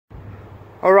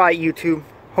Alright, YouTube.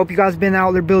 Hope you guys been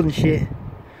out there building shit.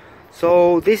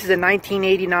 So, this is a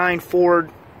 1989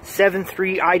 Ford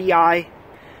 7.3 IDI.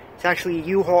 It's actually a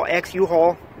U-Haul,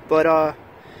 ex-U-Haul. But,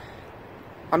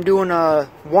 I'm doing a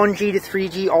 1G to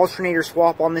 3G alternator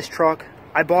swap on this truck.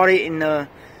 I bought it and the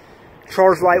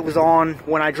charge light was on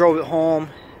when I drove it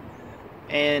home.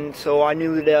 And so I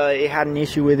knew that it had an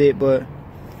issue with it. But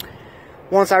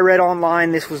once I read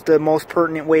online, this was the most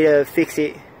pertinent way to fix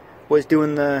it. Was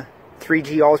doing the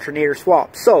 3G alternator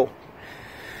swap. So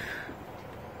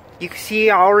you can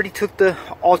see I already took the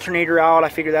alternator out. I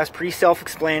figured that's pretty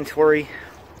self-explanatory.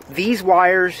 These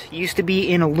wires used to be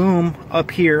in a loom up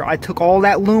here. I took all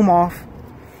that loom off.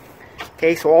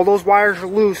 Okay, so all those wires are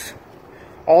loose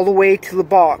all the way to the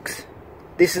box.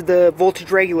 This is the voltage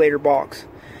regulator box.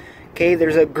 Okay,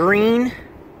 there's a green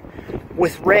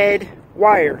with red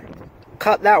wire.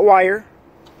 Cut that wire,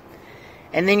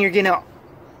 and then you're gonna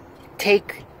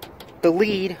take the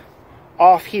lead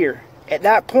off here. At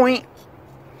that point,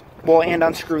 well, and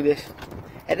unscrew this.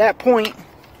 At that point,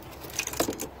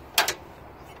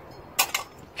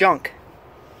 junk.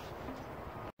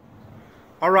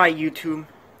 Alright, YouTube.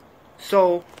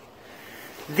 So,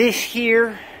 this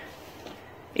here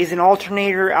is an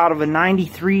alternator out of a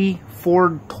 93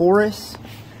 Ford Taurus.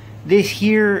 This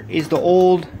here is the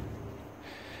old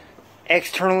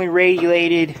externally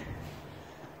radiated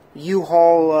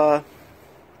U-Haul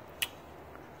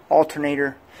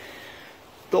alternator.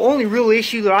 The only real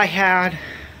issue that I had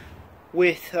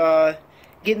with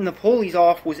getting the pulleys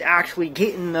off was actually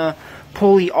getting the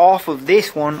pulley off of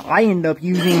this one. I ended up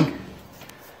using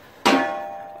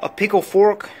a pickle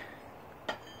fork.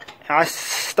 I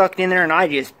stuck it in there and I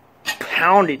just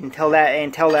pounded until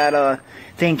that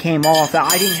thing came off.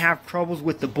 I didn't have troubles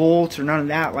with the bolts or none of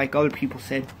that like other people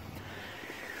said.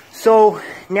 So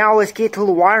now let's get to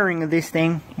the wiring of this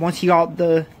thing. Once you got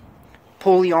the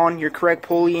pulley on, your correct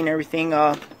pulley and everything,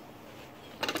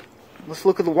 let's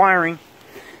look at the wiring.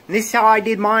 And this is how I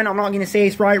did mine. I'm not going to say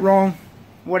it's right, wrong,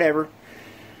 whatever.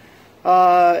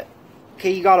 Okay,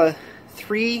 you got a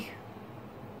three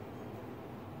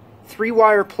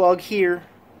wire plug here.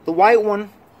 The white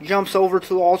one jumps over to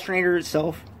the alternator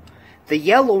itself. The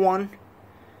yellow one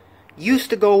used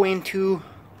to go into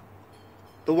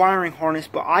the wiring harness,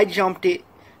 but I jumped it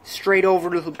straight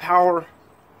over to the power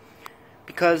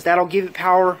because that'll give it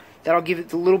power. That'll give it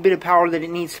the little bit of power that it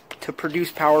needs to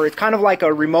produce power. It's kind of like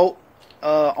a remote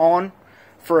on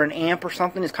for an amp or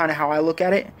something is kind of how I look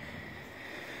at it.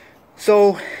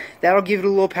 So that'll give it a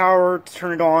little power to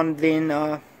turn it on.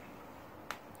 Then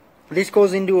this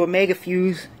goes into a mega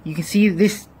fuse. You can see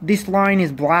this line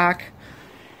is black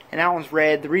and that one's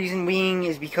red. The reason being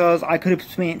is because I could have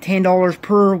spent $10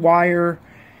 per wire,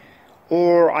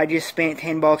 or I just spent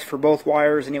 $10 for both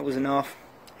wires and it was enough.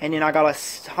 And then I got a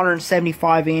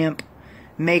 175 amp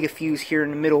mega fuse here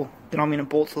in the middle that I'm going to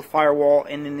bolt to the firewall,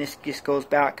 and then this just goes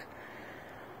back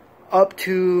up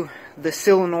to the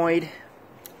solenoid.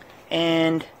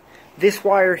 And this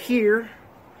wire here,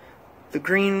 the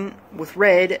green with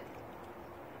red,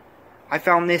 I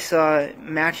found this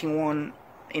matching one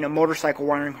in a motorcycle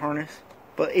wiring harness,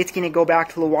 but it's going to go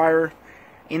back to the wire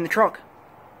in the truck.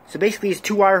 So basically it's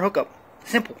 2-wire hookup.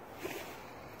 Simple.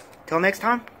 Till next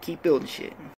time, keep building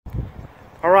shit.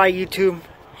 Alright, YouTube.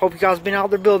 Hope you guys been out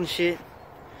there building shit.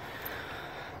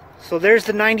 So there's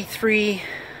the 93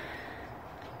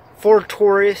 Ford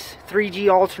Taurus 3G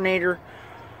alternator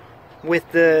with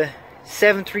the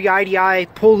 7.3 IDI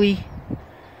pulley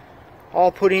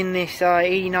all put in this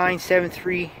 89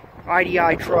 7.3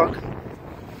 IDI truck.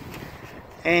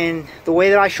 And the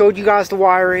way that I showed you guys to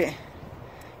wire it,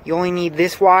 you only need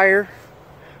this wire,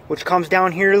 which comes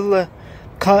down here to the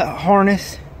cut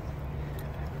harness,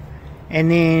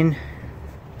 and then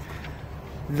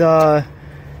the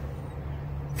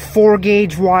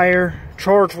 4-gauge wire,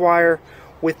 charge wire,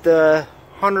 with the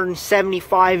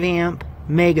 175 amp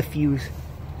mega fuse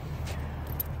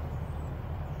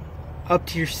up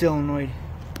to your solenoid.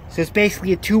 So it's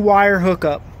basically a 2-wire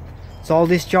hookup. That's all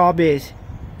this job is.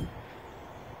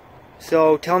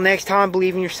 So till next time,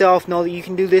 believe in yourself, know that you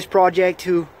can do this project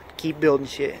too. Keep building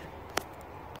shit.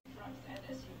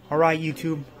 Alright,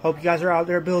 YouTube, hope you guys are out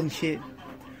there building shit.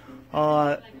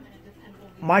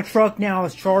 My truck now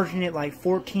is charging at like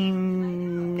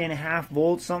 14.5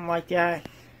 volts, something like that.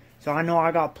 So I know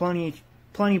I got plenty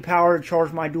power to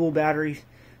charge my dual batteries,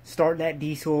 start that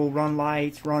diesel, run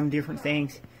lights, run different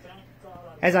things.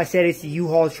 As I said, it's a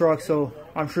U-Haul truck, so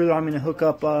I'm sure that I'm going to hook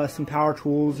up some power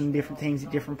tools and different things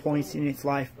at different points in its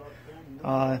life.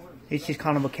 It's just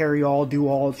kind of a carry-all,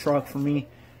 do-all truck for me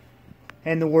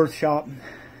and the workshop,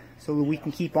 so that we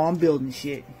can keep on building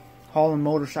shit. hauling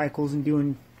motorcycles and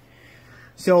doing.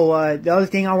 So the other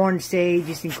thing I wanted to say,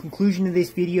 just in conclusion of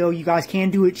this video, you guys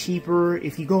can do it cheaper.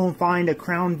 If you go and find a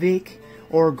Crown Vic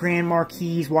or a Grand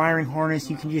Marquis wiring harness,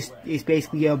 you can just, it's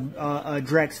basically a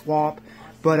direct swap.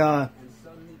 But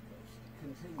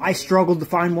I struggled to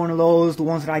find one of those. The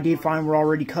ones that I did find were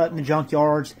already cut in the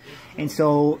junkyards. And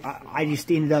so I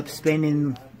just ended up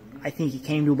spending, I think it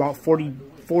came to about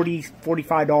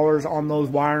 $45 on those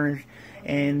wires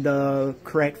and the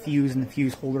correct fuse and the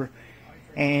fuse holder.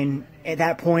 And at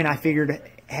that point I figured,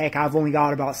 heck, I've only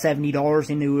got about $70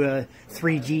 into a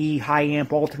 3G high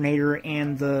amp alternator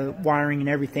and the wiring and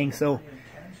everything. So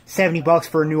 $70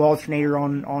 for a new alternator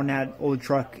on that old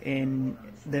truck, and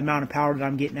the amount of power that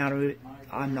I'm getting out of it,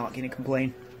 I'm not going to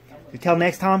complain. Until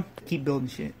next time, keep building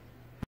shit.